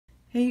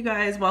Hey you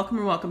guys, welcome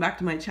or welcome back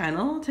to my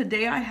channel.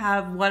 Today I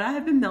have what I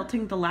have been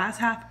melting the last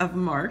half of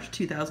March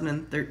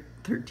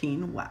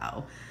 2013.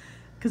 Wow.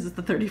 Because it's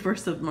the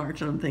 31st of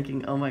March and I'm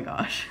thinking, oh my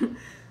gosh.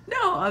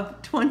 No,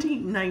 of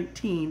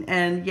 2019.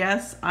 And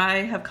yes, I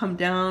have come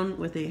down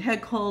with a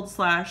head cold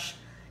slash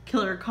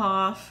killer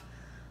cough.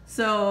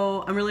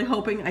 So I'm really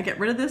hoping I get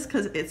rid of this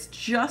because it's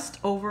just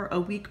over a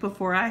week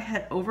before I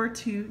head over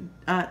to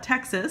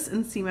Texas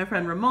and see my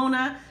friend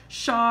Ramona,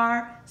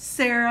 Shar,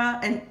 Sarah,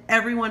 and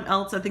everyone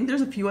else. I think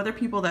there's a few other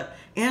people that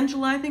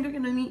Angela, I think, are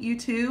going to meet you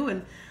too.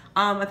 And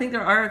I think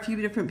there are a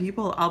few different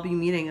people I'll be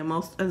meeting,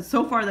 and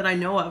so far that I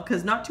know of,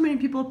 because not too many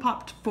people have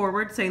popped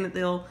forward saying that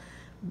they'll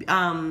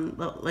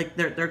like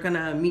they're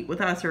gonna meet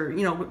with us, or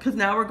because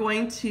now I'm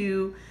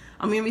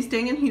gonna be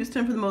staying in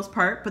Houston for the most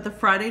part, but the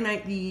Friday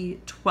night, the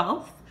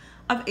 12th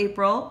of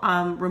April,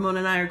 Ramona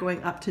and I are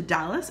going up to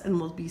Dallas and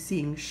we'll be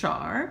seeing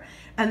Shar,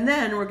 and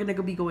then we're gonna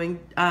be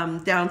going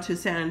down to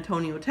San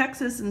Antonio,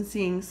 Texas, and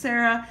seeing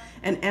Sarah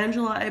and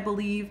Angela, I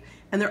believe.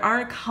 And there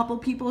are a couple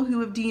people who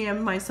have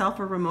DM'd myself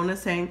or Ramona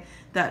saying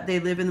that they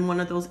live in one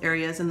of those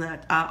areas, and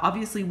that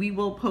obviously we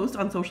will post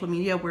on social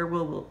media where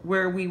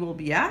we will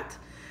be at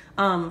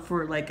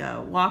for like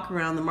a walk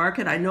around the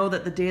market. I know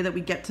that the day that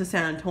we get to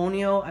San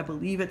Antonio, I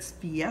believe it's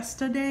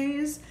Fiesta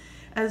Days,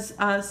 as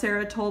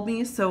Sarah told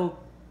me, so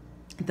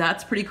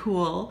that's pretty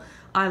cool.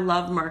 I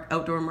love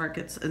outdoor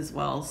markets as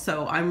well,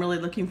 so I'm really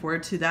looking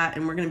forward to that,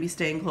 and we're going to be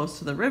staying close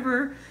to the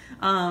river,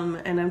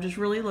 and I'm just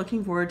really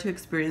looking forward to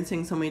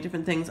experiencing so many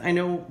different things. I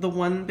know the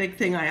one big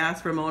thing I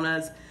asked Ramona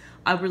is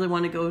I really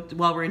want to go,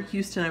 while we're in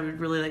Houston, I would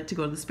really like to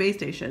go to the space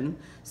station,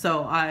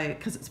 so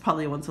because it's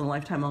probably once in a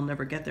lifetime, I'll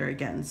never get there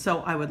again,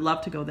 so I would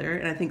love to go there,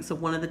 and I think so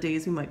one of the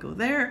days we might go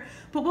there,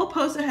 but we'll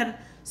post ahead.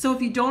 So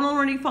if you don't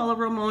already follow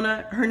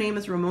Ramona, her name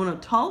is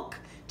RamonaTulk,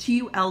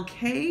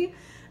 T-U-L-K.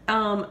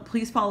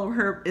 Please follow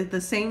her.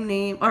 The same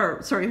name,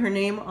 or sorry, her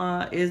name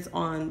is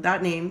on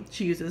that name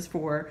she uses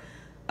for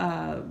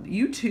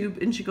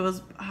YouTube, and she goes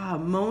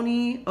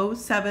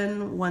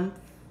Moni071.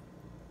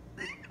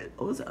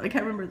 I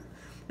can't remember.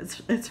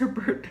 It's her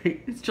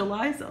birthday. It's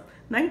July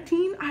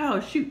 19. Oh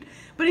shoot!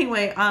 But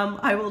anyway,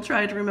 I will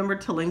try to remember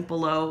to link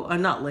below.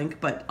 Not link,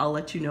 but I'll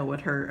let you know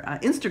what her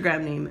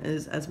Instagram name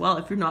is as well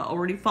if you're not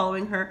already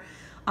following her.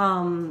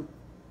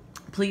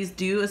 Please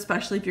do,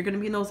 especially if you're going to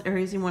be in those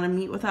areas, you want to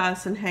meet with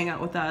us and hang out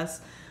with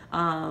us.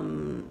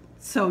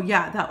 So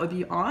yeah, that would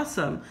be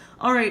awesome.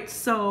 All right,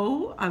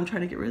 so I'm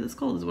trying to get rid of this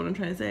cold is what I'm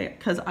trying to say,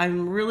 because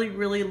I'm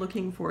really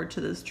looking forward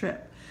to this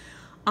trip.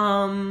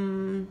 All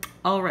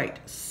right,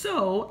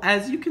 so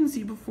as you can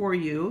see before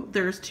you,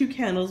 there's 2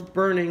 candles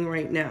burning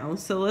right now.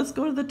 So let's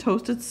go to the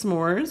toasted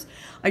s'mores.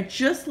 I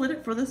just lit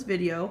it for this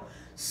video.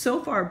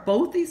 So far,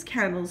 both these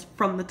candles,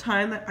 from the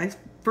time that I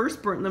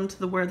first burnt them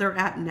to where they're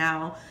at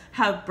now,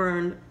 have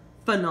burned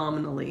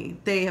phenomenally.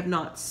 They have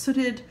not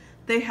sooted,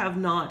 they have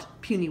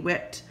not puny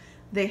wicked,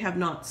 they have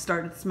not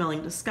started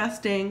smelling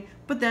disgusting.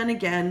 But then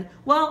again,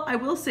 well, I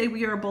will say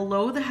we are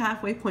below the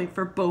halfway point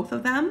for both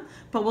of them,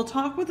 but we'll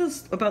talk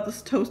about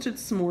this toasted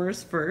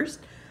s'mores first.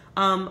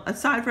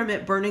 Aside from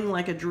it burning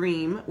like a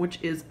dream, which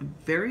is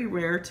very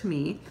rare to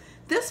me,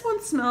 this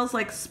one smells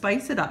like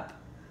Spice It Up.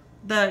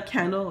 The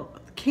candle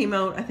came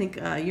out, I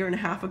think, a year and a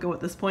half ago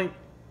at this point.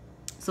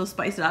 So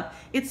Spice It Up.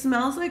 It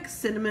smells like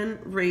cinnamon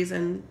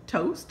raisin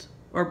toast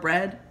or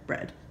bread,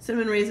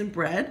 cinnamon raisin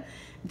bread,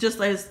 just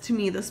as to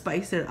me the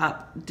Spice It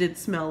Up did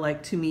smell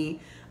like to me.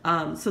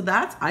 So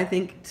that's, I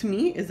think, to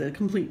me, is a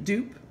complete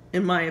dupe,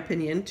 in my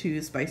opinion,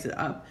 to Spice It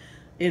Up,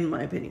 in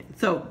my opinion.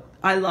 So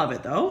I love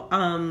it though.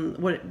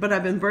 But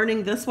I've been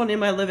burning this one in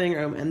my living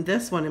room and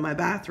this one in my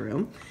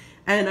bathroom.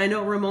 And I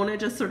know Ramona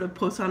just sort of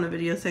posted on a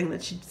video saying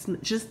that she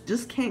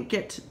just can't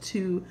get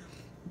to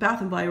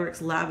Bath & Body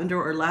Works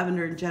lavender, or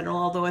lavender in general,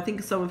 although I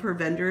think some of her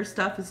vendor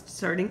stuff is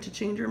starting to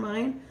change her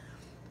mind.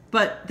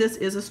 But this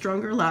is a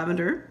stronger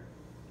lavender,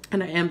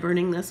 and I am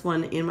burning this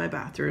one in my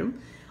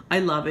bathroom. I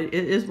love it.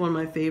 It is one of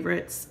my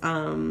favorites.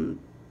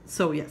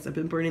 So yes, I've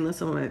been burning this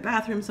in my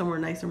bathroom, somewhere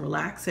nice and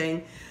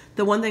relaxing.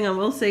 The one thing I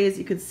will say is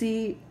you can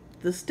see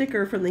the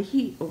sticker from the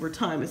heat over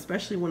time,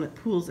 especially when it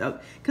pools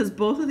out, because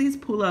both of these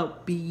pool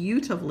out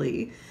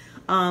beautifully.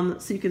 So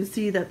you can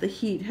see that the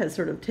heat has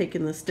sort of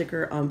taken the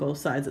sticker on both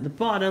sides at the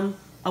bottom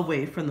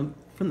away from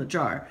the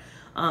jar.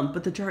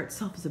 But the jar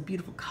itself is a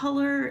beautiful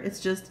color.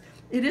 It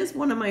is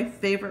one of my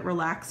favorite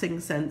relaxing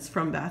scents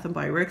from Bath &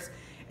 Body Works,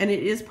 and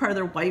it is part of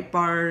their White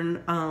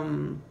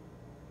Barn,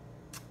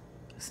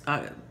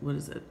 what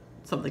is it?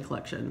 Something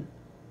collection.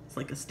 It's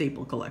like a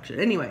staple collection.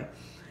 Anyway,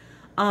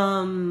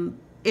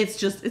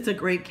 it's a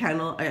great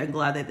candle. I'm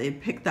glad that they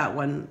picked that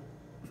one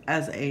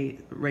as a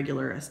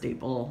regular, a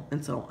staple,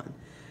 and so on.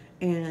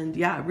 And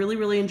yeah,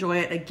 really enjoy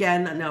it.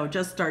 Again, now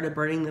just started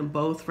burning them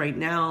both right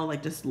now,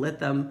 like just lit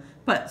them.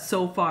 But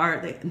so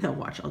far,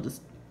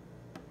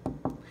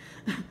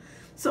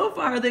 so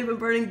far they've been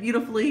burning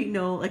beautifully.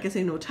 No, like I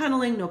say, no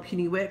tunneling, no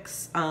puny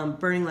wicks,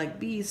 burning like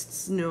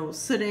beasts, no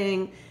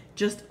sooting.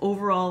 Just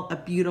overall a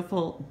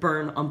beautiful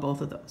burn on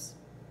both of those.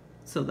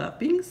 So that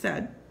being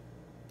said,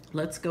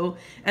 Let's go.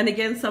 And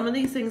again, some of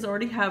these things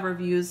already have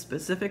reviews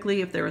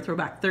specifically if they're a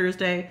Throwback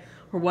Thursday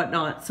or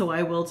whatnot. So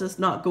I will just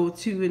not go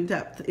too in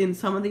depth in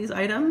some of these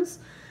items,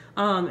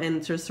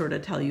 and just sort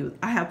of tell you,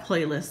 I have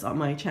playlists on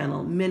my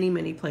channel, many,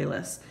 many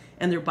playlists,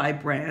 and they're by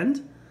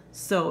brand.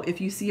 So if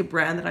you see a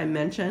brand that I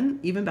mention,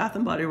 even Bath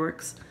 & Body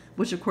Works,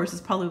 which of course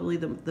is probably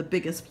the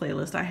biggest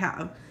playlist I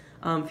have,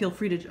 feel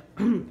free to,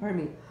 pardon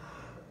me,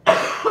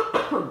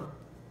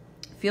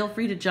 feel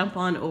free to jump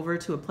on over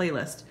to a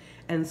playlist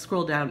and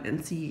scroll down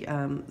and see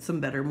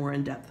some better, more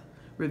in-depth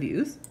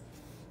reviews.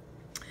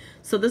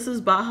 So this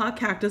is Baja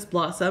Cactus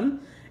Blossom,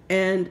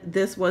 and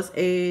this was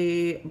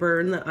a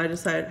burn that I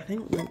decided,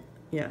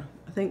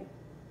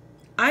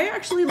 I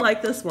actually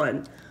like this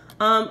one.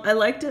 I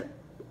liked it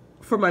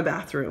for my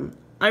bathroom.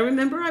 I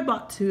remember I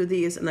bought 2 of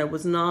these, and I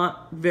was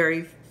not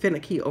very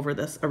finicky over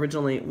this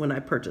originally when I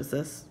purchased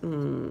this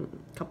a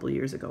couple of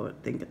years ago, I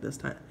think, at this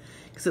time,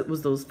 because it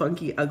was those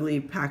funky, ugly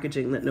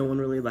packaging that no one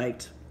really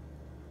liked.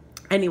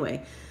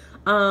 Anyway,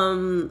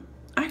 I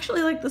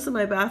actually like this in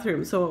my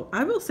bathroom, so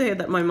I will say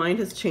that my mind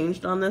has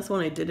changed on this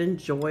one. I did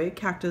enjoy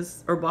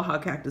Cactus or Baja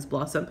Cactus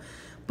Blossom,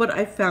 but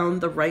I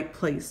found the right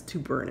place to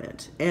burn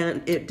it,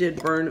 and it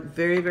did burn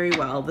very, very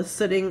well. The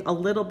sitting a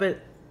little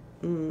bit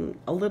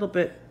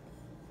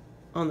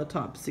on the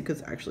top, so you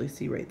could actually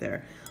see right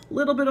there, a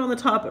little bit on the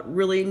top, but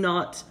really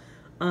not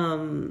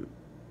nothing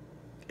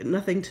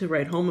to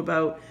write home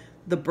about.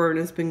 The burn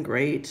has been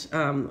great,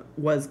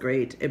 was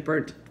great. It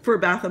burnt, for a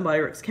Bath &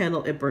 Body Works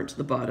candle, it burnt to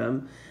the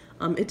bottom.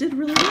 It did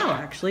really well,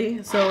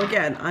 actually. So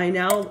again, I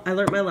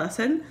learned my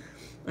lesson.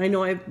 I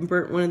know I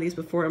burnt one of these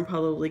before and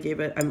probably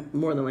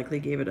more than likely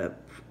gave it a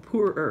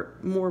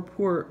more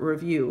poor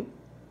review.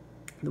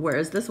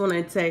 Whereas this one,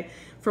 I'd say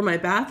for my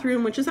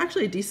bathroom, which is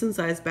actually a decent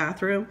sized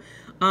bathroom,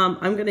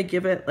 I'm going to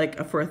give it,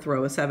 like, for a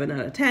throw, a 7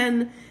 out of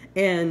 10.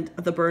 And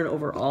the burn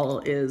overall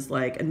is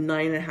like a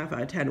 9.5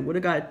 out of 10. Would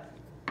have got,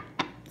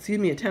 excuse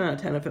me, a 10 out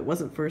of 10 if it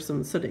wasn't for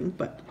some sooting,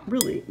 but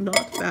really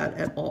not bad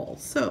at all.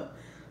 So,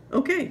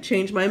 okay,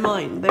 changed my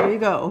mind. There you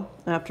go,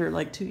 after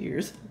like 2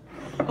 years.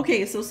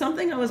 Okay, so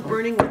something I was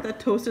burning with the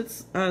toasted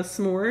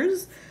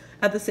s'mores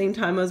at the same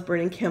time I was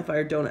burning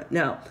campfire donut.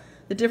 Now,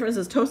 the difference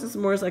is toasted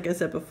s'mores, like I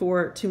said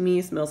before, to me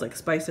smells like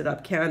spiced it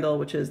up candle,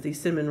 which is the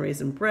cinnamon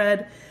raisin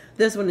bread.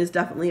 This one is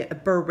definitely a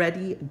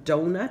bready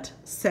donut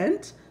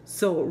scent,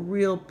 so a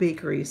real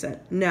bakery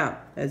scent. Now,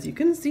 as you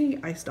can see,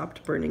 I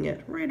stopped burning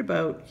it right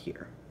about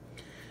here.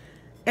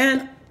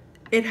 And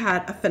it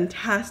had a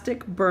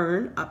fantastic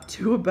burn up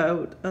to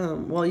about,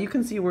 well, you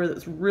can see where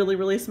it's really,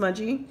 really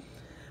smudgy,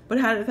 but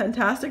it had a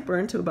fantastic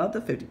burn to about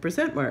the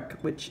 50% mark,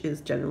 which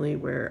is generally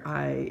where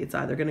it's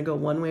either going to go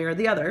one way or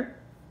the other.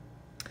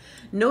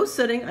 No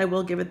sooting, I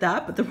will give it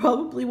that, but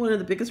probably one of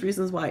the biggest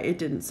reasons why it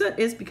didn't soot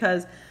is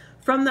because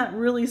from that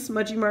really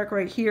smudgy mark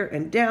right here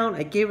and down,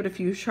 I gave it a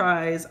few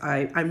tries.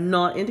 I'm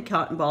not into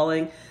cotton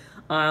balling.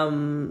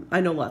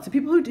 I know lots of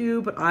people who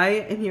do, but I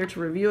am here to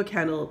review a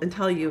candle and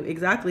tell you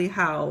exactly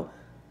how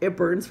it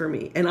burns for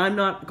me. And I'm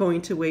not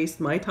going to waste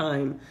my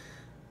time,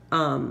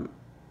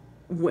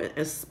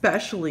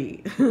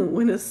 especially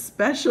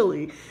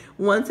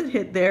once it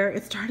hit there,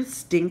 it started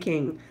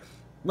stinking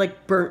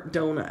like burnt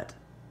donut.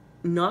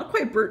 Not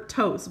quite burnt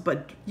toast,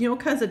 but you know,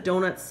 because of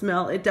donut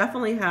smell, it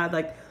definitely had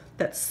like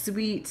that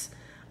sweet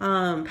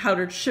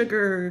powdered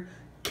sugar,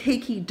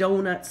 cakey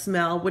donut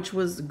smell, which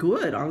was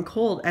good on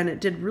cold, and it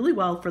did really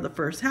well for the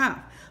first half.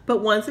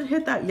 But once it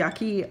hit that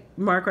yucky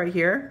mark right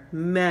here,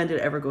 man, did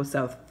it ever go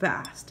south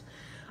fast.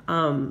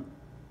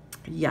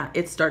 Yeah,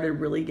 it started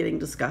really getting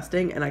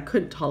disgusting, and I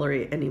couldn't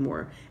tolerate it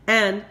anymore.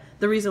 And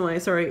the reason why,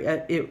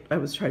 I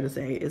was trying to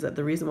say is that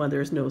the reason why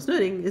there's no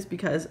snooting is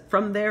because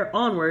from there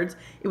onwards,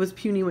 it was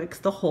puny wicks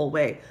the whole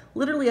way.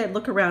 Literally, I'd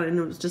look around and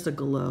it was just a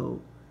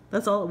glow.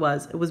 That's all it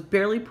was. It was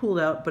barely pulled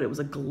out, but it was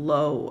a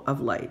glow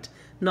of light,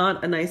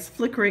 not a nice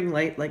flickering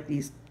light like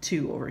these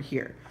two over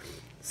here.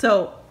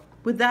 So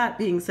with that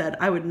being said,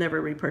 I would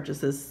never repurchase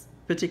this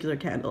particular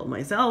candle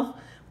myself,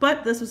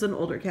 but this was an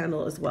older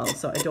candle as well,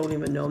 so I don't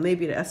even know.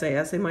 Maybe at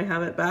SAS they might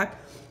have it back.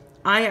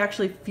 I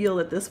actually feel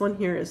that this one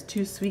here is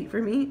too sweet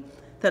for me,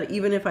 that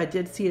even if I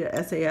did see it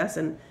at SAS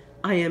and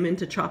I am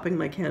into chopping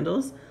my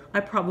candles,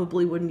 I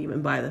probably wouldn't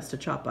even buy this to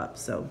chop up.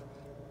 So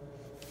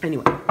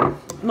anyway,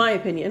 my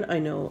opinion. I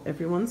know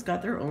everyone's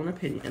got their own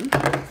opinion.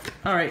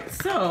 All right,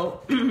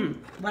 so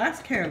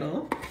last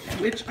candle,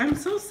 which I'm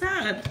so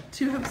sad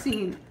to have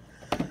seen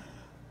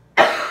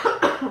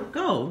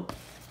go,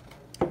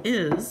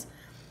 is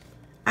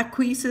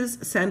Acquise's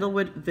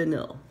Sandalwood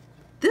Vanille.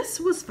 This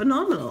was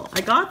phenomenal.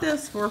 I got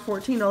this for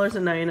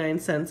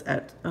 $14.99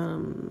 at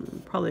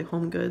probably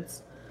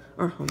HomeSense,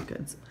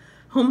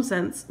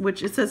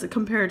 which it says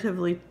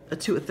comparatively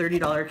to a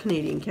 $30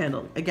 Canadian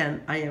candle.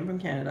 Again, I am from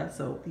Canada,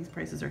 so these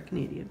prices are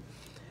Canadian.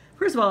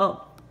 First of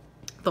all,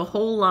 the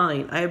whole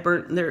line, I have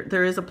burnt,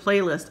 there is a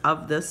playlist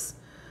of this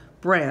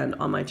brand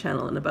on my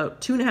channel, and about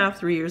 2.5,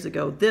 3 years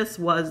ago, this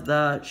was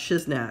the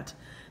shiznat.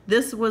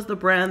 This was the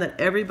brand that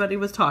everybody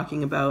was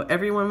talking about.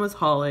 Everyone was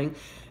hauling.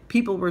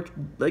 people were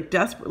like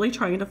desperately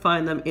trying to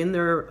find them in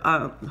their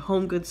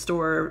home goods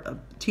store,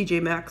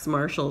 TJ Maxx,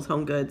 Marshalls,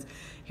 Home Goods.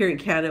 Here in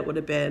Canada, it would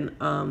have been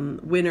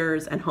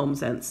Winners and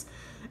HomeSense.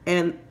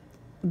 And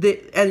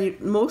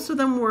most of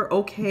them were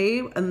okay,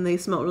 and they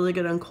smelled really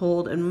good on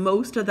cold, and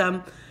most of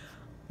them,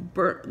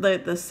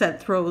 the scent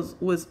throws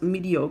was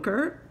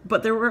mediocre,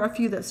 but there were a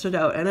few that stood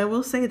out. And I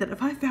will say that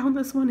if I found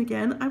this one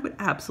again, I would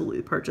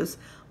absolutely purchase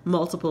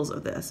multiples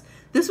of this.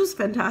 This was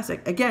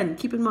fantastic. Again,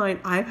 keep in mind,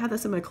 I've had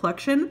this in my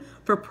collection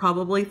for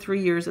probably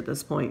 3 years at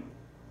this point.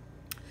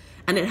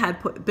 And it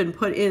had been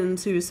put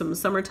into some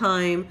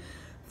summertime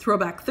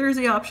Throwback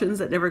Thursday options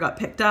that never got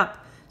picked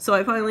up. So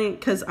I finally,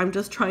 because I'm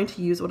just trying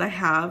to use what I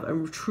have,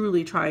 I'm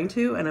truly trying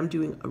to, and I'm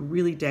doing a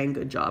really dang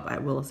good job, I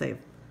will say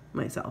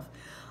myself.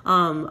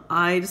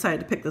 I decided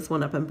to pick this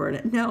one up and burn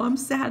it. Now I'm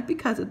sad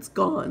because it's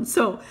gone.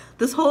 So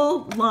this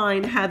whole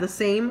line had the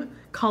same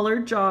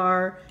colored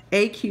jar,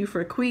 AQ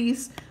for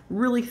Queese,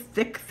 really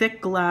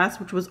thick glass,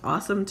 which was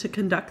awesome to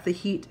conduct the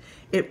heat.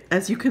 It,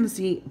 as you can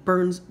see,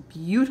 burns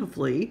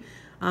beautifully.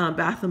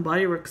 Bath and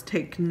Body Works,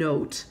 take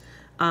note.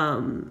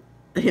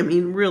 I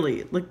mean,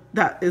 really, like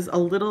that is a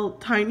little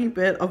tiny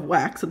bit of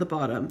wax at the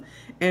bottom.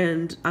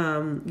 And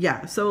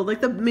yeah, so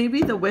like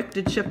maybe the wick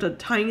did shift a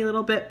tiny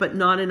little bit, but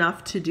not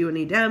enough to do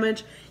any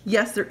damage.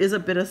 Yes, there is a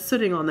bit of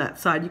sooting on that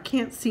side. You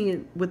can't see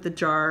it with the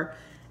jar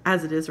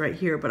as it is right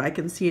here, but I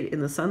can see it in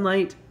the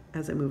sunlight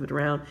as I move it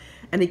around.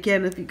 And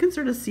again, if you can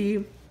sort of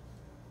see,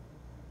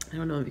 I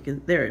don't know if you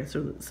can, there,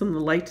 so some of the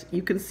light,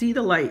 you can see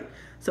the light.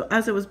 So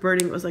as it was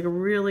burning, it was like a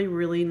really,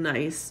 really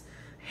nice,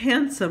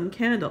 handsome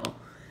candle.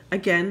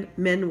 Again,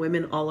 men,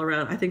 women, all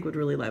around, I think would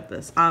really love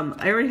this.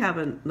 I already have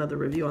another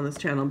review on this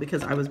channel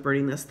because I was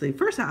burning this the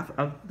first half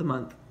of the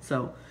month.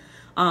 So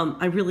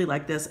I really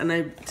like this.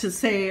 And to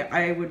say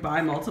I would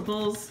buy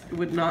multiples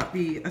would not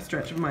be a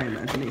stretch of my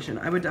imagination.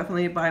 I would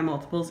definitely buy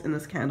multiples in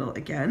this candle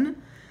again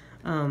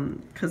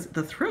because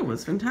the throw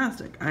was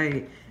fantastic.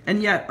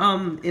 And yet,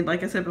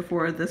 like I said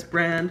before, this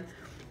brand,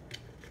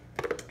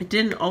 it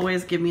didn't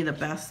always give me the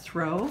best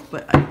throw,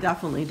 but I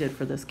definitely did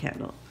for this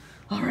candle.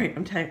 All right,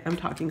 I'm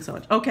talking so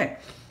much. Okay,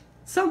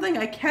 something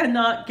I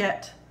cannot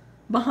get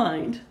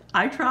behind.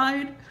 I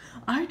tried,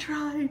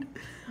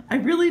 I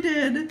really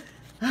did.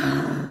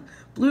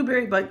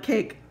 Blueberry butt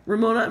cake.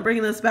 Ramona, I'm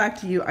bringing this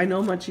back to you. I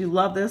know how much you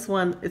love this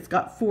one. It's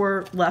got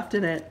 4 left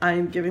in it.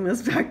 I'm giving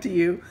this back to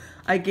you.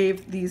 I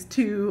gave these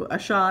 2 a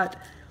shot.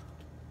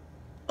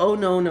 Oh,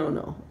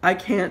 no. I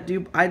can't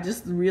do, I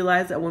just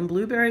realized that when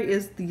blueberry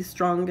is the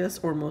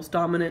strongest or most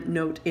dominant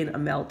note in a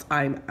melt,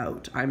 I'm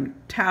out. I'm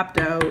tapped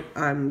out.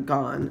 I'm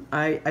gone.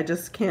 I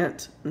just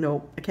can't,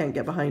 nope, I can't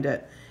get behind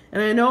it.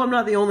 And I know I'm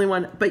not the only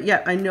one, but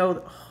yet I know,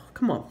 that, oh,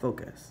 come on,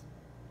 focus.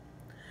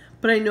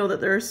 But I know that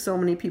there are so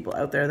many people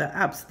out there that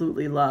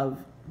absolutely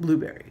love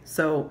blueberry.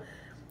 So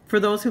for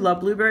those who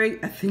love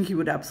blueberry, I think you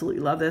would absolutely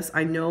love this.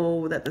 I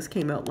know that this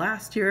came out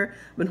last year.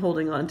 I've been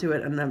holding on to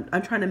it, and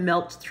I'm trying to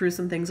melt through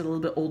some things that are a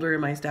little bit older in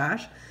my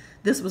stash.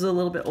 This was a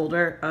little bit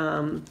older.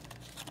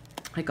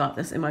 I got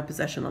this in my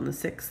possession on the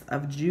 6th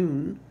of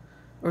June.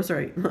 Or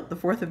sorry, the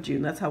 4th of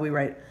June. That's how we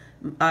write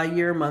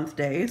year, month,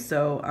 day.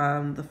 So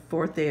the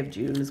 4th day of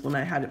June is when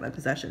I had it in my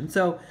possession.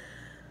 So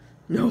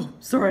no,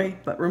 sorry,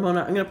 but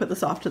Ramona, I'm going to put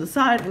this off to the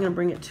side. I'm going to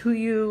bring it to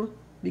you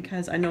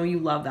because I know you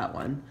love that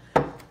one.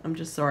 I'm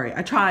just sorry.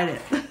 I tried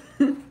it.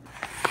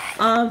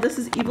 This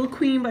is Evil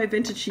Queen by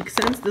Vintage Chic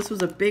Scents. This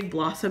was a big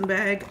Blossom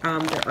bag.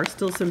 There are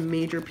still some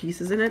major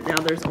pieces in it. Now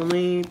there's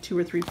only 2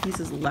 or 3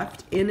 pieces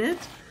left in it.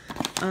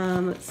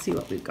 Let's see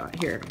what we've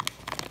got here.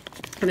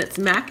 And it's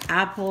Mac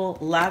Apple,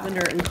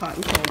 Lavender, and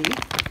Cotton Candy.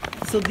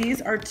 So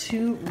these are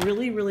 2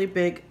 really, really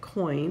big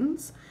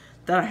coins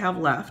that I have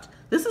left.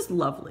 This is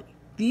lovely.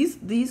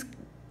 These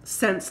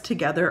scents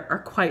together are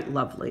quite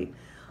lovely.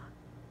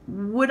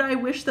 Would I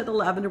wish that the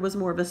lavender was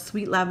more of a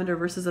sweet lavender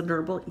versus an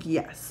herbal?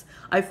 Yes.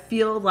 I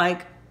feel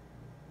like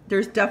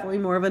there's definitely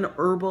more of an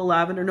herbal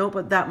lavender note,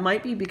 but that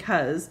might be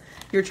because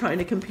you're trying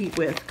to compete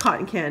with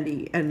Cotton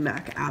Candy and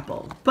Mac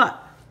Apple.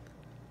 But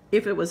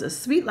if it was a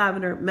sweet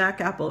lavender, Mac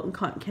Apple, and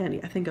Cotton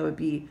Candy, I think I would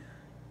be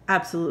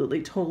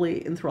absolutely,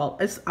 totally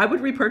enthralled. I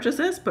would repurchase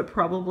this, but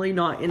probably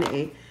not in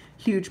a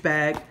huge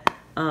bag.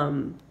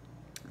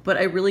 But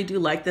I really do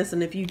like this,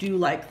 and if you do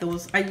like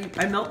those,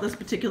 I melt this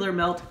particular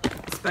melt,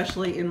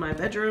 especially in my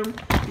bedroom,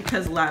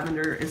 because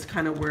lavender is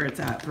kind of where it's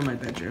at for my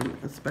bedroom,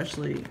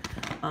 especially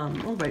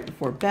right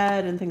before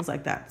bed and things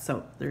like that.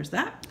 So there's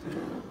that.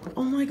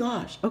 Oh my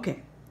gosh.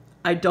 Okay.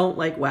 I don't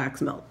like wax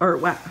melt, or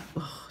wax,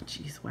 oh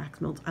geez,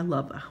 wax melts. I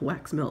love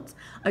wax melts.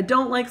 I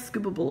don't like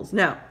scoopables.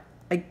 Now,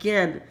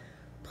 again,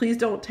 please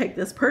don't take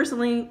this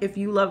personally. If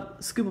you love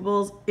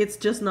scoopables, it's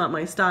just not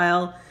my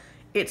style.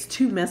 It's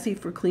too messy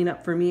for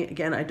cleanup for me.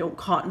 Again, I don't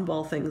cotton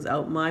ball things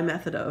out. My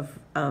method of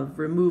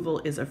removal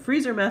is a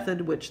freezer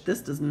method, which this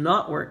does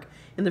not work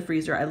in the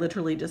freezer. I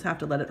literally just have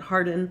to let it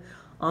harden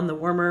on the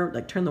warmer,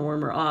 like turn the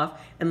warmer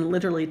off, and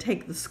literally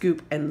take the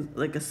scoop and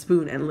like a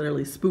spoon and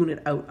literally spoon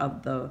it out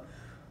of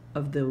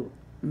the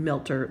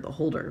melter, the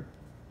holder.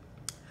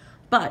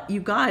 But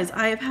you guys,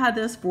 I have had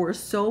this for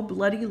so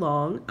bloody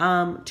long.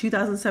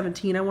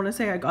 2017, I want to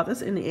say I got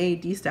this in a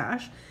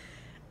D-stash.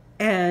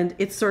 And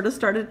it sort of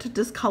started to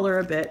discolor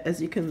a bit,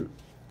 as you can,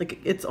 like,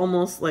 it's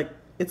almost like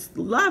it's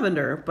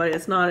lavender, but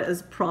it's not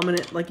as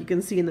prominent. Like you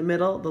can see in the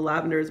middle, the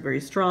lavender is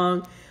very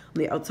strong. On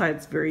the outside,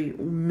 it's very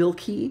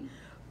milky.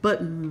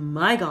 But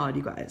my God,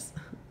 you guys,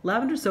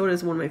 lavender soda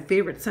is one of my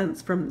favorite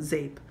scents from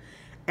Zape.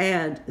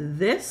 And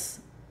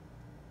this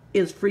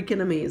is freaking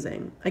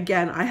amazing.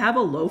 Again, I have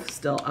a loaf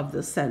still of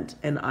this scent,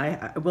 and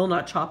I will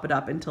not chop it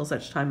up until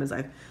such time as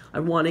I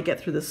want to get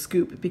through the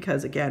scoop,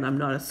 because again, I'm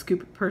not a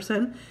scoop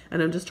person,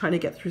 and I'm just trying to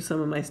get through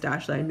some of my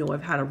stash that I know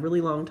I've had a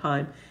really long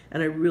time,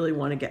 and I really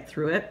want to get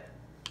through it.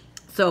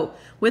 So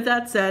with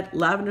that said,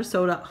 lavender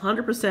soda,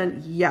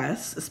 100%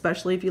 yes,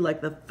 especially if you like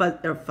the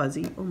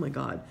fuzzy. Oh my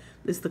God,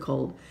 it's the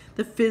cold.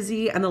 The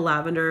fizzy and the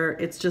lavender,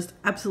 it's just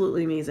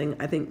absolutely amazing.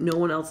 I think no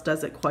one else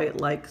does it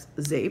quite like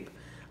Zape.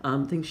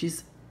 I think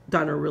she's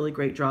done a really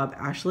great job,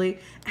 Ashley.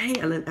 Hey,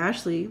 and then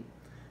Ashley,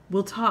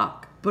 we'll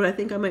talk, but I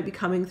think I might be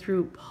coming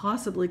through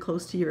possibly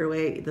close to your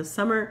way this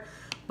summer,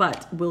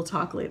 but we'll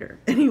talk later.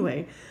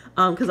 Anyway,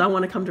 because I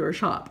want to come to her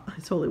shop. I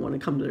totally want to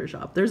come to her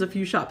shop. There's a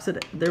few shops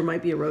that there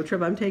might be a road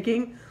trip I'm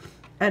taking.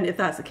 And if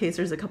that's the case,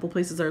 there's a couple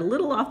places that are a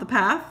little off the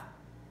path,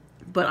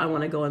 but I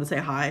want to go and say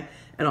hi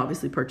and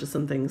obviously purchase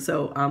some things.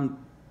 So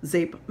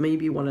Zape may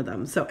be one of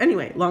them. So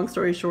anyway, long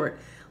story short,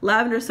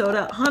 lavender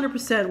soda,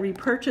 100%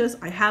 repurchase.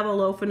 I have a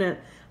loaf in it.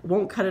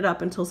 Won't cut it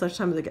up until such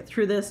time as I get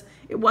through this.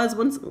 It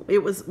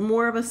was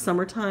more of a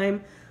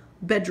summertime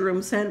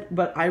bedroom scent,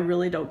 but I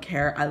really don't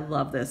care. I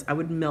love this. I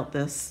would melt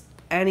this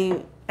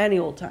any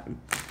old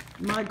time.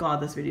 My God,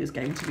 this video is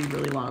getting to be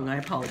really long. I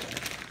apologize.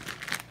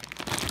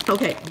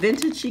 Okay,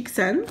 vintage chic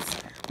scents.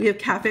 We have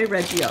Cafe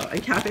Reggio,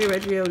 and Cafe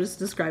Reggio is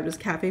described as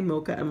cafe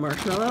mocha and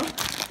marshmallow.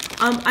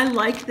 I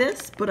like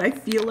this, but I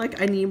feel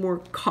like I need more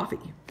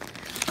coffee.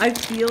 I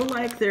feel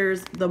like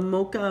there's the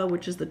mocha,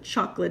 which is the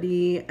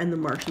chocolatey, and the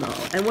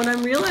marshmallow. And what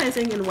I'm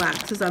realizing in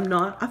wax is I'm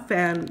not a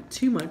fan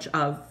too much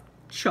of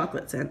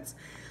chocolate scents.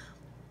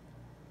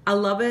 I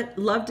love it,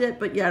 loved it,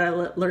 but yet I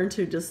learned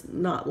to just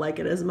not like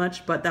it as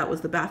much. But that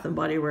was the Bath &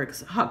 Body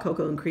Works Hot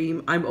Cocoa and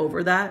Cream. I'm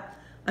over that.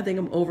 I think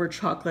I'm over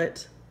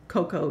chocolate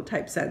cocoa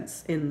type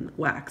scents in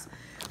wax.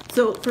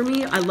 So for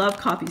me, I love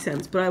coffee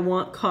scents, but I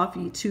want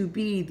coffee to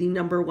be the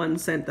 #1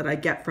 scent that I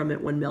get from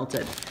it when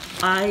melted.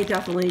 I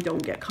definitely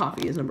don't get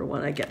coffee as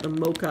 #1. I get the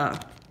mocha,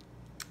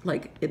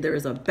 like there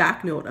is a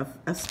back note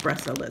of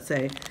espresso, let's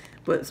say,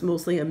 but it's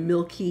mostly a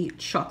milky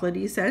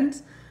chocolatey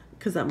scent,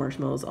 because that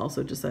marshmallow is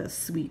also just a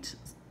sweet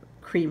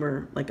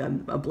creamer, like a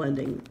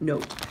blending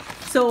note.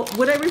 So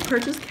would I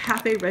repurchase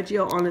Cafe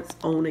Reggio on its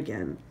own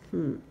again?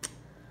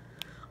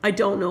 I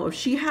don't know. If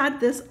she had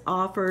this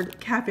offered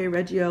Cafe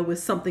Reggio with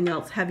something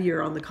else heavier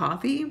on the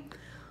coffee,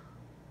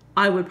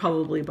 I would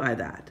probably buy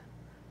that.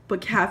 But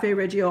Cafe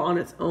Reggio on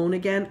its own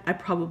again, I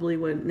probably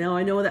wouldn't. Now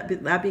I know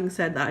that being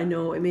said, that I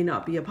know it may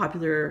not be a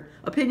popular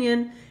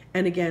opinion,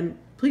 and again,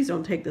 please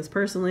don't take this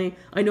personally.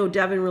 I know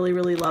Devin really,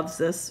 really loves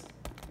this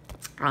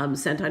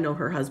scent. I know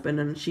her husband,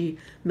 and she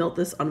melt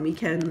this on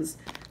weekends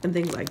and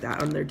things like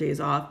that, on their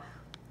days off,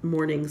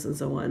 mornings and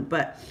so on.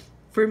 But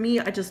for me,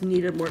 I just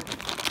needed more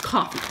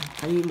coffee.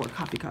 I need more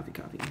coffee.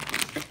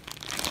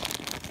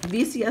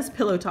 VCS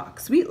Pillow Talk,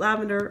 sweet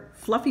lavender,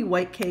 fluffy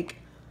white cake,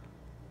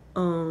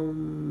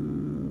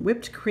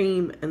 whipped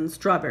cream, and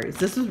strawberries.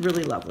 This is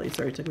really lovely.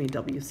 Sorry, it took me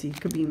WC.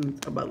 Could be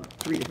about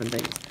 3 different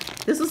things.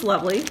 This is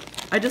lovely.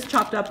 I just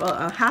chopped up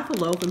a half a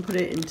loaf and put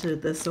it into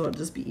this, so it'll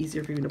just be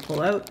easier for you to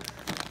pull out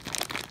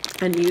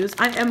and use.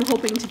 I am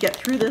hoping to get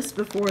through this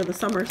before the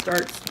summer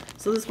starts,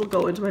 so this will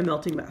go into my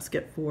melting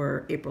basket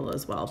for April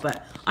as well.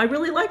 But I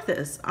really like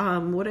this.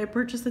 Would I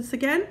purchase this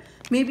again?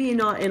 Maybe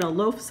not in a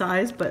loaf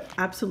size, but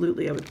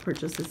absolutely I would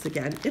purchase this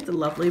again. It's a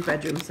lovely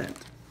bedroom scent.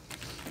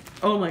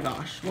 Oh my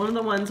gosh, one of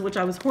the ones which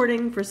I was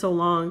hoarding for so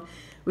long,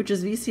 which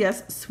is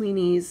VCS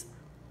Sweeney's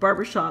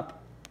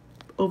Barbershop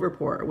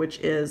Overpour, which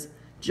is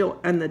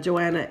the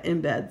Joanna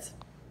Embeds.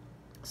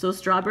 So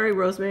strawberry,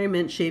 rosemary,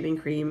 mint, shaving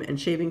cream, and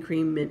shaving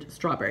cream, mint,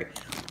 strawberry.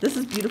 This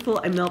is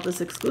beautiful. I melt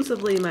this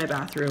exclusively in my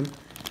bathroom.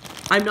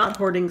 I'm not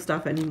hoarding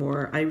stuff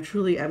anymore. I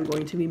truly am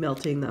going to be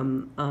melting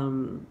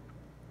them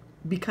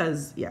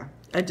because, yeah,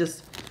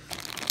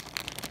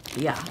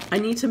 I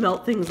need to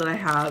melt things that I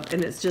have,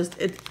 and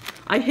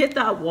I hit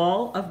that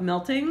wall of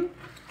melting.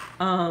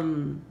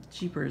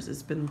 Jeepers,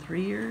 it's been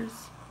 3 years.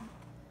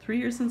 3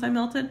 years since I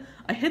melted.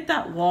 I hit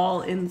that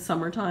wall in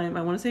summertime.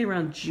 I want to say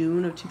around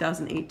June of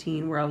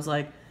 2018, where I was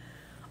like,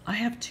 I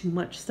have too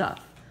much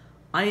stuff.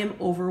 I am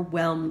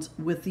overwhelmed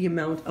with the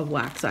amount of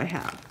wax I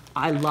have.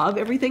 I love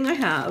everything I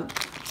have,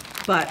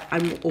 but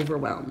I'm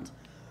overwhelmed.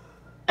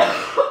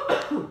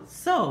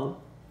 So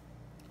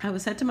I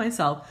said to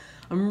myself,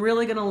 I'm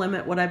really going to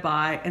limit what I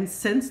buy. And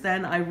since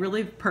then, I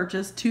really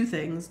purchased 2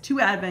 things, 2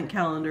 advent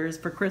calendars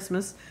for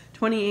Christmas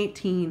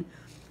 2018.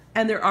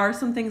 And there are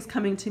some things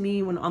coming to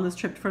me when on this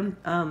trip from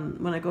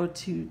when I go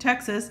to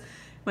Texas,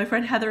 My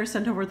friend Heather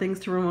sent over things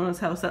to Ramona's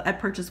house that I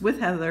purchased with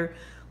Heather,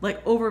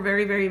 like over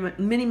very, very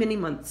many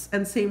months.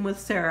 And same with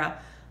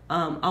Sarah.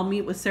 I'll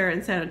meet with Sarah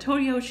in San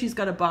Antonio. She's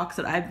got a box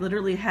that I've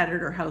literally had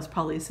at her house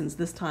probably since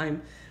this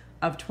time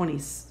of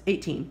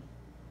 2018.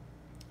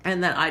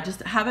 And that I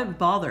just haven't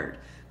bothered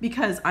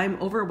because I'm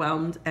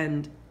overwhelmed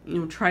and, you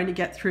know, trying to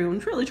get through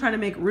and really trying to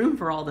make room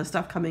for all this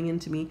stuff coming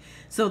into me.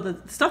 So the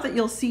stuff that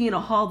you'll see in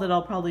a haul that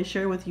I'll probably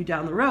share with you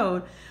down the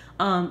road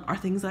are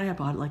things that I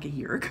bought like a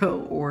year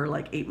ago or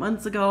like 8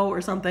 months ago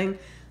or something.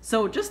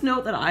 So just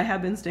note that I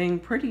have been staying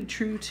pretty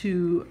true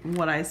to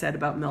what I said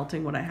about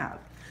melting what I have.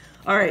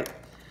 All right.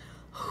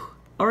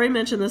 Already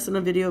mentioned this in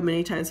a video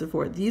many times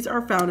before. These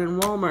are found in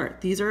Walmart.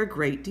 These are a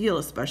great deal,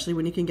 especially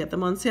when you can get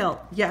them on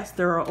sale. Yes,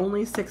 there are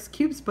only 6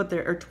 cubes, but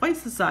there are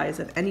twice the size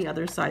of any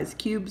other size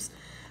cubes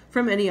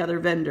from any other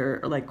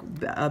vendor, like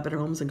Better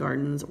Homes and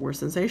Gardens or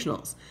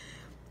Sensationals.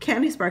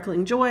 Candy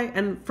Sparkling Joy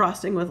and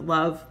Frosting with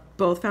Love,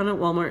 both found at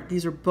Walmart.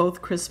 These are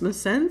both Christmas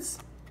scents.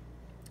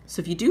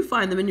 So if you do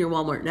find them in your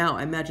Walmart now,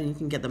 I imagine you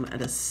can get them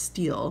at a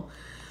steal.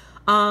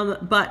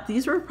 But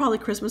these were probably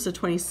Christmas of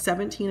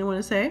 2017, I want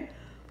to say.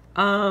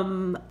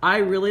 I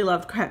really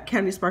loved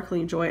Candy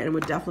Sparkling Joy and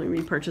would definitely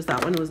repurchase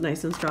that one. It was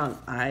nice and strong.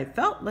 I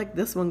felt like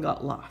this one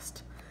got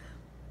lost.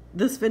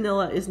 This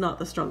vanilla is not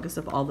the strongest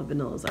of all the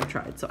vanillas I've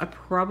tried, so I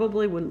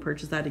probably wouldn't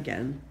purchase that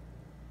again.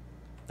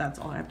 That's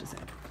all I have to say.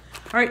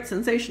 All right,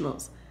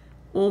 Sensationals.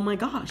 Oh my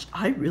gosh,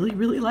 I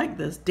really like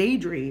this.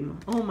 Daydream.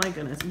 Oh my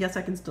goodness. Yes,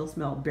 I can still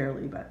smell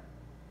barely, but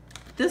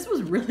this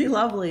was really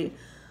lovely.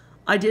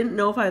 I didn't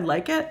know if I'd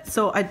like it,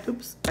 so I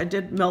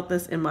did melt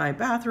this in my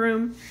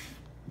bathroom,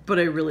 but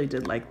I really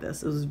did like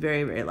this. It was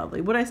very lovely.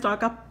 Would I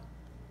stock up?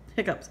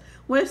 Hiccups.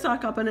 Would I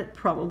stock up on it?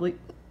 Probably.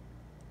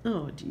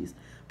 Oh, geez.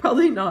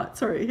 Probably not.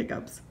 Sorry,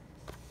 hiccups.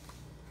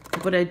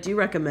 But I do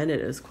recommend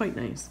it. It was quite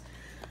nice.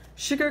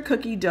 Sugar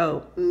cookie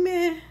dough.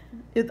 Meh.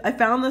 I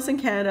found this in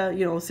Canada,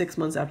 you know, 6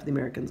 months after the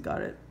Americans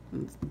got it.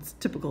 It's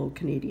typical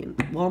Canadian.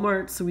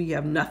 Walmart, so we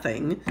have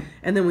nothing.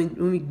 And then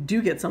when we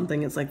do get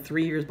something, it's like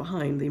 3 years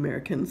behind the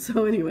Americans.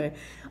 So anyway,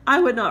 I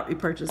would not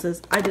repurchase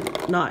this. I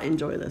did not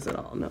enjoy this at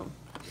all, no.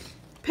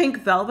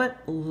 Pink Velvet,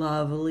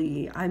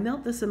 lovely. I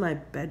melt this in my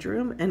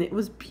bedroom and it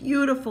was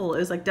beautiful. It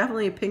was like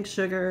definitely a pink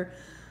sugar,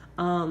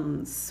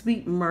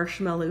 sweet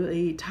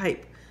marshmallowy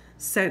type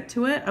scent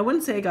to it. I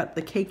wouldn't say I got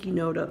the cakey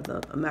note of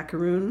the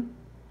macaroon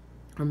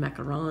or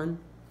macaron.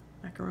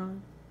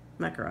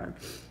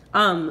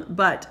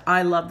 But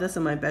I love this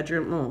in my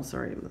bedroom. Oh,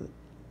 sorry.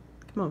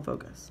 Come on,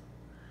 focus.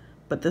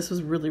 But this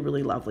was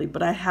really lovely.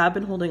 But I have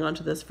been holding on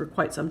to this for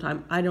quite some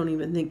time. I don't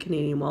even think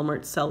Canadian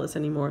Walmart sell this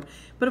anymore.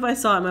 But if I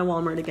saw it in my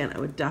Walmart again, I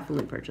would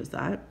definitely purchase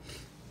that.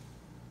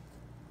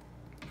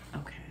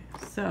 Okay,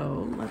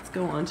 so let's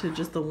go on to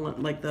just the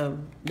one, like the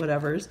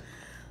whatevers.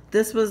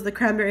 This was the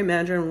Cranberry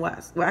Mandarin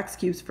wax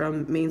cubes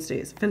from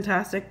Mainstays.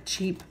 Fantastic,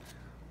 cheap.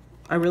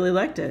 I really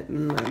liked it,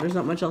 and there's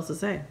not much else to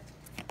say.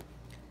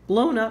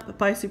 Blown Up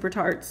by Super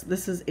Tarts.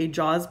 This is a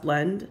Jaws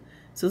blend.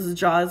 So this is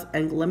Jaws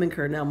and lemon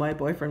curd. Now my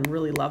boyfriend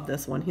really loved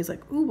this one. He's like,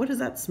 ooh, what does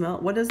that smell?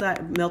 What is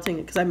that melting?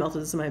 Because I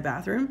melted this in my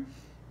bathroom.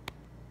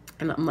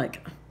 And I'm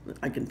like,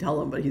 I can tell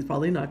him, but he's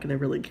probably not going to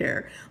really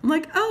care. I'm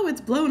like, oh,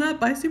 it's Blown Up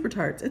by Super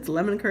Tarts. It's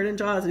lemon curd and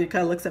Jaws. And he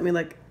kind of looks at me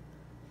like,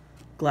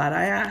 glad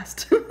I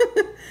asked.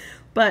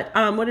 But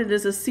what it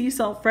is sea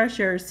salt, fresh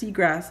air,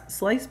 seagrass,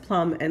 sliced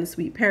plum, and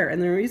sweet pear.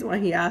 And the reason why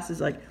he asked is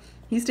like,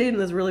 he stayed in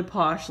this really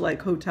posh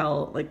like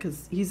hotel, like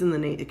because he's in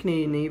the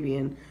Canadian Navy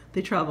and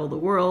they travel the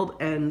world,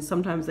 and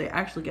sometimes they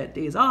actually get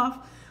days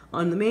off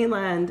on the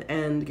mainland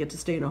and get to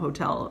stay in a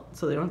hotel,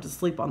 so they don't have to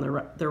sleep on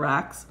their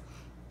racks,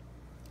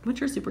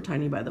 which are super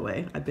tiny, by the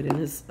way. I've been in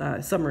his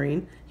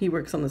submarine. He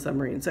works on the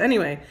submarine. So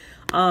anyway,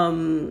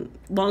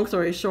 long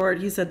story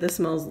short, he said this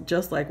smells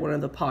just like one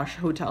of the posh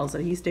hotels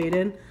that he stayed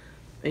in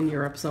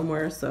Europe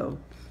somewhere. So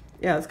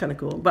yeah, it's kind of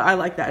cool. But I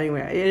like that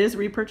anyway. It is a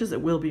repurchase.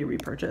 It will be a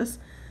repurchase.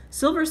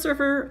 Silver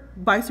Surfer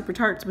by Super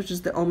Tarts, which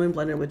is the almond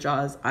blended with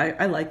Jaws.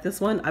 I like this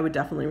one. I would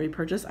definitely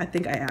repurchase. I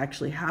think I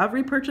actually have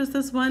repurchased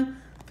this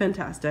one.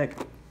 Fantastic.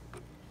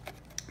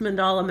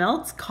 Mandala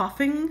Melts,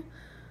 coughing,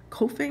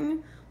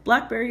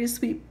 blackberries,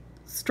 sweet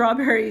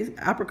strawberries,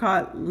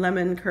 apricot,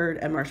 lemon curd,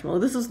 and marshmallow.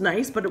 This is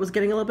nice, but it was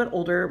getting a little bit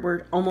older.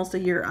 We're almost a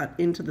year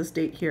into this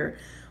date here,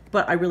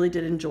 but I really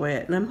did enjoy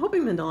it. And I'm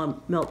hoping Mandala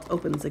Melt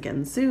opens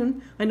again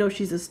soon. I know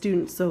she's a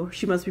student, so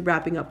she must be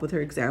wrapping up with her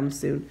exams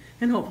soon,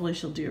 and hopefully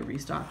she'll do a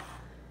restock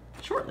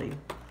shortly.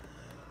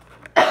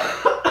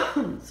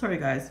 Sorry,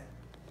 guys.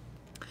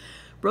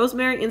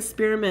 Rosemary and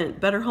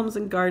Spearmint, Better Homes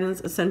and Gardens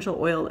Essential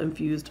Oil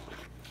Infused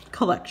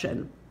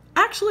Collection.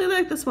 Actually, I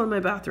like this one in my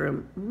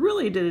bathroom.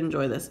 Really did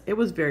enjoy this. It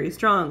was very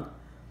strong.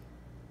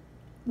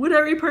 Would I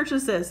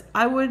repurchase this?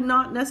 I would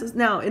not necessarily.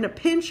 Now, in a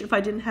pinch, if I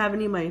didn't have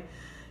any of my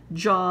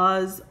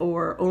Jaws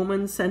or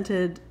almond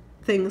scented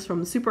things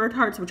from Super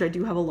Tarts, which I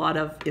do have a lot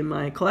of in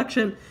my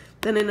collection,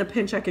 then in a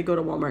pinch I could go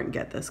to Walmart and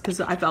get this because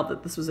I felt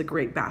that this was a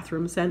great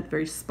bathroom scent,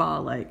 very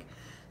spa-like.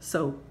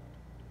 So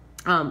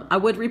I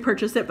would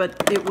repurchase it,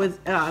 but it was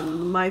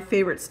my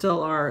favorites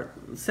still are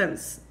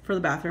scents for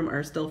the bathroom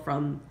are still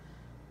from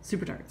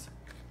Super Tarts.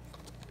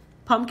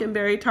 Pumpkin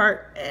berry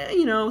tart,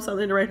 you know,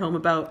 something to write home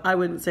about. I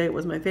wouldn't say it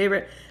was my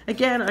favorite.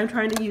 Again, I'm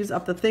trying to use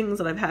up the things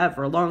that I've had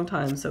for a long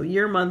time. So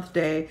year, month,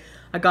 day.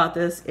 I got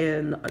this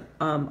in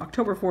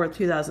October 4th,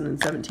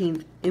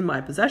 2017 in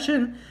my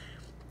possession.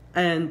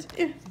 And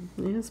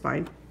it's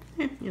fine.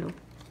 You know.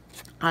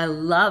 I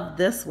love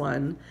this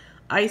one.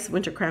 Ice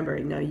Winter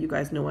Cranberry. Now, you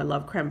guys know I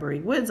love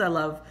cranberry woods. I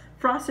love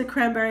frosted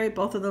cranberry,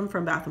 both of them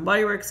from Bath &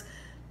 Body Works.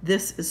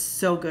 This is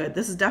so good.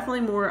 This is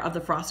definitely more of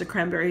the frosted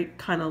cranberry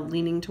kind of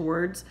leaning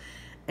towards.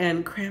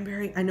 And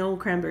cranberry, I know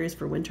cranberries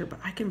for winter, but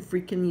I can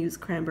freaking use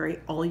cranberry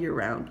all year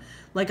round.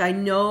 Like I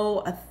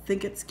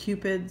think it's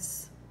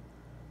Cupid's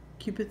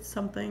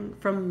something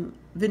from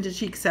Vintage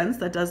Chic Scents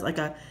that does like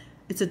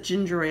it's a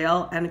ginger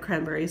ale and a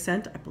cranberry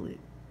scent. I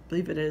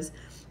believe it is.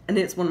 And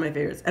it's one of my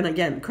favorites. And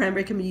again,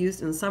 cranberry can be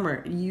used in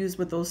summer, used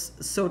with those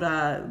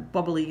soda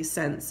bubbly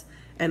scents.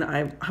 And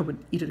I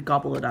would eat it,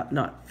 gobble it up,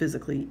 not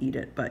physically eat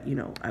it, but you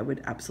know, I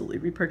would absolutely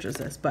repurchase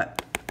this.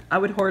 But I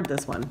would hoard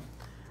this one.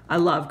 I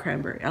love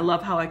cranberry. I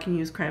love how I can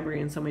use cranberry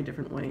in so many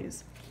different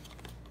ways.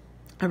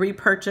 A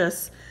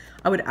repurchase,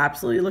 I would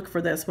absolutely look for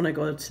this when I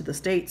go to the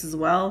States as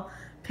well.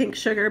 Pink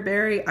Sugar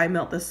Berry, I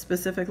melt this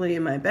specifically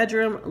in my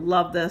bedroom.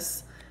 Love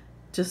this.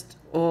 Just,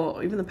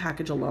 oh, even the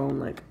package alone,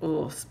 like,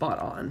 oh, spot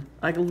on.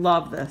 I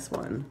love this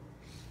one.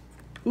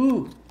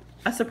 Ooh,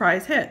 a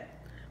surprise hit.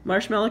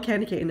 Marshmallow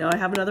Candy Cane. Now I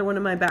have another one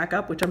in my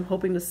backup, which I'm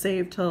hoping to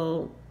save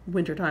till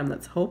winter time.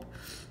 Let's hope.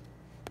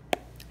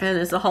 And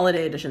it's a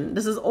holiday edition.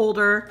 This is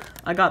older.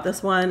 I got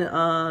this one,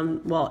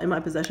 well, in my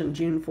possession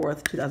June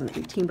 4th,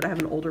 2018, but I have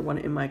an older one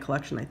in my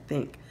collection, I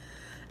think.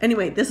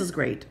 Anyway, this is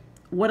great.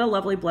 What a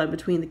lovely blend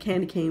between the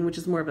candy cane, which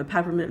is more of a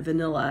peppermint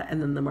vanilla, and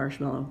then the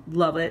marshmallow.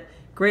 Love it.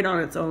 Great on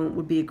its own.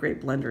 Would be a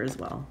great blender as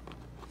well.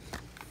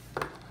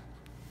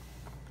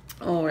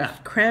 Oh yeah,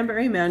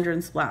 Cranberry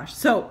Mandarin Splash.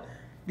 So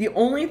the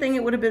only thing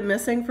it would have been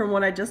missing from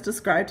what I just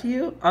described to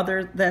you,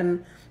 other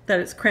than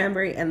that it's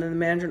cranberry and then the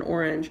mandarin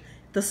orange,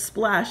 the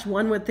splash,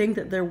 one would think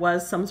that there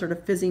was some sort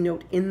of fizzy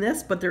note in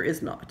this, but there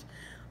is not.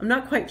 I'm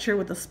not quite sure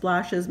what the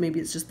splash is. Maybe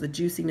it's just the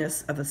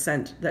juiciness of the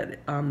scent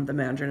that the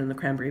mandarin and the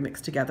cranberry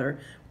mixed together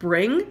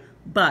bring,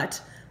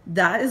 but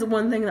that is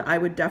one thing that I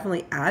would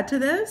definitely add to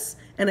this.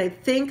 And I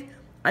think,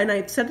 and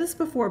I've said this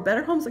before,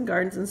 Better Homes and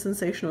Gardens and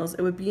Sensationals,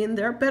 it would be in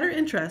their better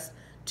interest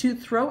to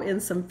throw in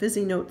some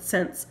fizzy note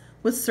scents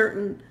with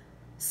certain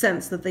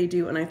scents that they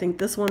do. And I think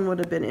this one would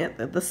have been it.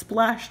 The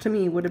splash to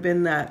me would have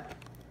been that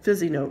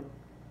fizzy note,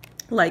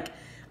 like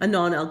a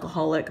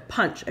non-alcoholic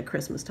punch at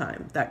Christmas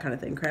time, that kind of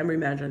thing. Cranberry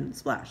Mandarin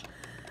Splash.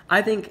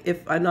 I think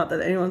if, not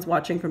that anyone's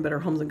watching from Better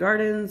Homes and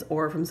Gardens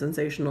or from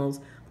Sensationals,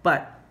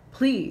 but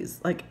please,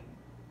 like,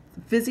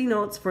 fizzy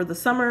notes for the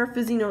summer,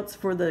 fizzy notes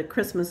for the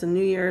Christmas and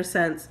New Year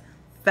scents,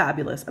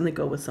 fabulous, and they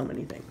go with so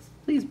many things.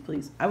 Please,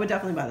 please, I would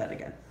definitely buy that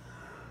again.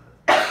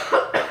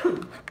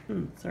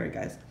 Sorry,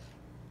 guys.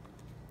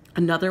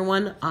 Another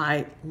one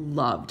I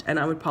loved, and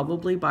I would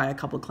probably buy a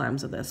couple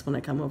clams of this when I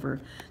come over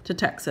to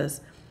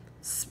Texas.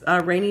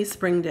 Rainy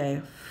Spring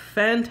Day.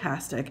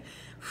 Fantastic.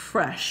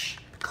 Fresh.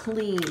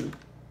 Clean.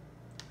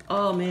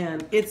 Oh,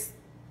 man. It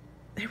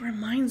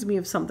reminds me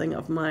of something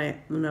of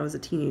when I was a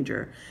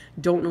teenager.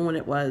 Don't know when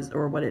it was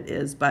or what it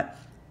is, but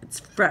it's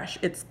fresh.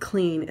 It's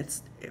clean.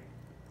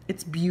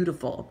 It's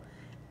beautiful.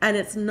 And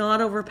it's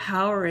not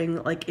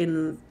overpowering like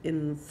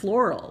in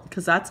floral,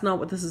 because that's not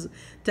what this is.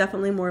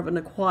 Definitely more of an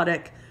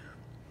aquatic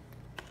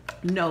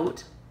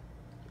note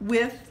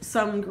with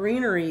some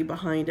greenery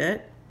behind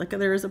it. Like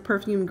there is a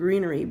perfume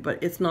greenery,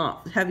 but it's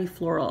not heavy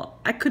floral.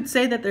 I could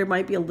say that there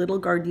might be a little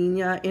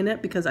gardenia in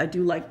it because I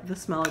do like the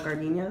smell of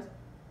gardenias.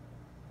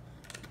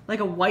 Like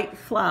a white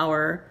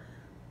flower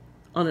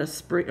on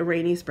a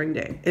rainy spring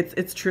day.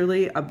 It's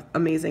truly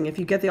amazing. If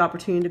you get the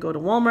opportunity to go to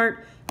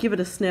Walmart, give it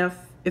a sniff.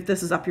 If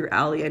this is up your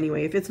alley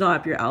anyway. If it's not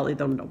up your alley,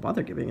 then don't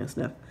bother giving it a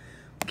sniff.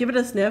 Give it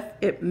a sniff.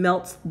 It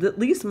melts. At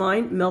least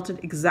mine melted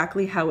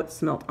exactly how it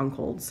smelt on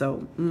cold.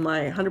 So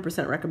my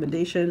 100%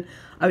 recommendation,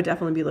 I would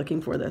definitely be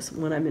looking for this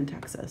when I'm in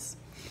Texas.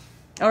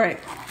 All right.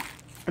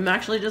 I'm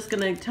actually just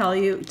going to tell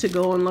you to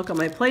go and look at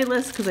my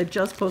playlist because I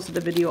just posted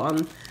a video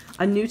on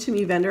a new to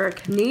me vendor, a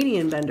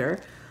Canadian vendor,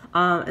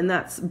 and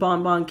that's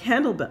Bon Bon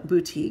Candle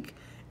Boutique.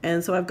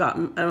 And so I've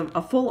gotten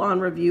a full-on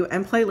review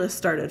and playlist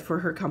started for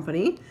her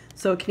company.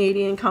 So a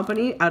Canadian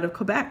company out of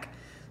Quebec.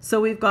 So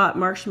we've got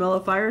Marshmallow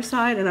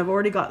Fireside, and I've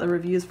already got the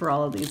reviews for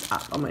all of these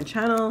up on my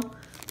channel.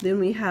 Then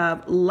we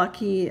have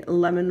Lucky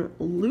Lemon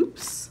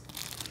Loops,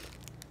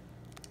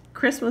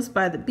 Christmas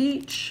by the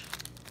Beach,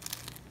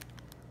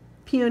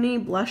 Peony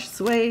Blush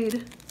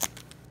Suede,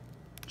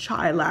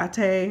 Chai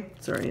Latte,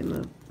 sorry,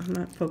 I'm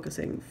not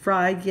focusing,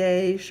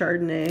 Friday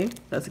Chardonnay,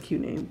 that's a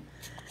cute name,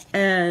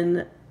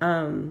 and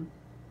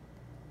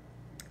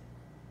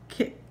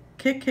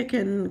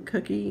Kickin'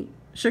 Cookie,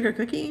 Sugar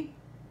Cookie?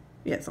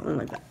 Yeah, something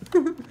like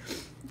that.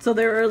 So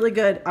they're really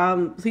good.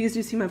 Please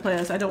do see my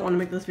playlist. I don't want to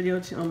make this video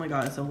too, oh my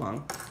god, it's so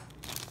long.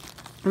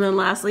 And then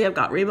lastly, I've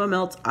got Rainbow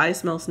Melts, I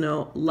Smell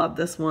Snow. Love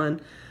this one.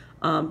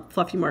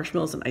 Fluffy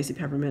Marshmallows and Icy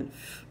Peppermint.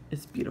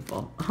 It's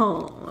beautiful.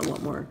 Oh, I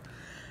want more.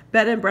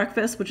 Bed and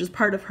Breakfast, which is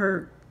part of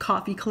her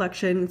coffee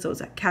collection. So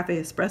it's a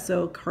cafe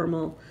espresso,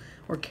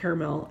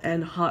 caramel,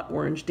 and hot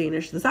orange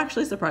Danish. This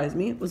actually surprised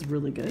me. It was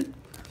really good.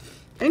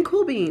 And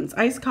cool beans,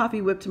 iced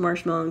coffee, whipped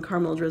marshmallow, and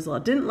caramel drizzle. I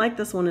didn't like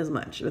this one as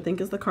much. I think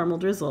it's the caramel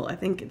drizzle. I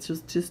think it's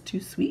just too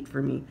sweet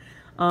for me.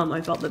 I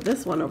felt that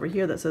this one over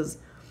here that says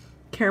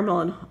caramel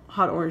and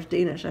hot orange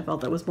Danish, I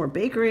felt that was more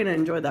bakery, and I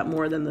enjoyed that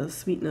more than the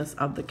sweetness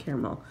of the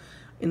caramel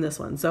in this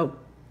one. So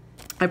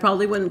I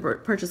probably wouldn't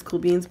purchase cool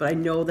beans, but I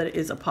know that it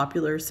is a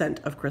popular scent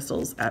of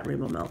crystals at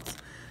Rainbow Melts.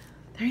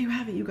 There you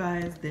have it, you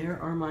guys. There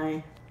are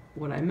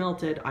what I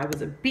melted. I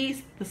was a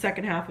beast the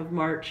second half of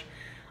March.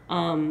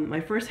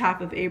 My first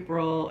half of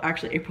April,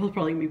 actually April's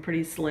probably gonna be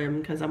pretty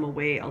slim because I'm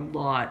away a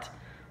lot.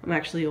 I'm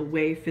actually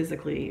away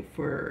physically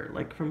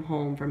from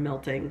home from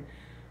melting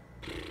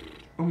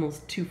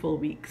almost 2 full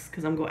weeks,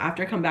 because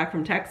after I come back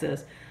from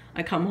Texas,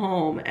 I come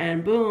home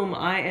and boom,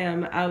 I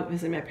am out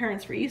visiting my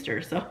parents for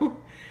Easter. So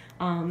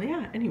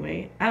yeah,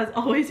 anyway, as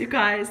always, you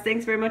guys,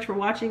 thanks very much for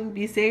watching.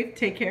 Be safe,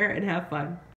 take care, and have fun.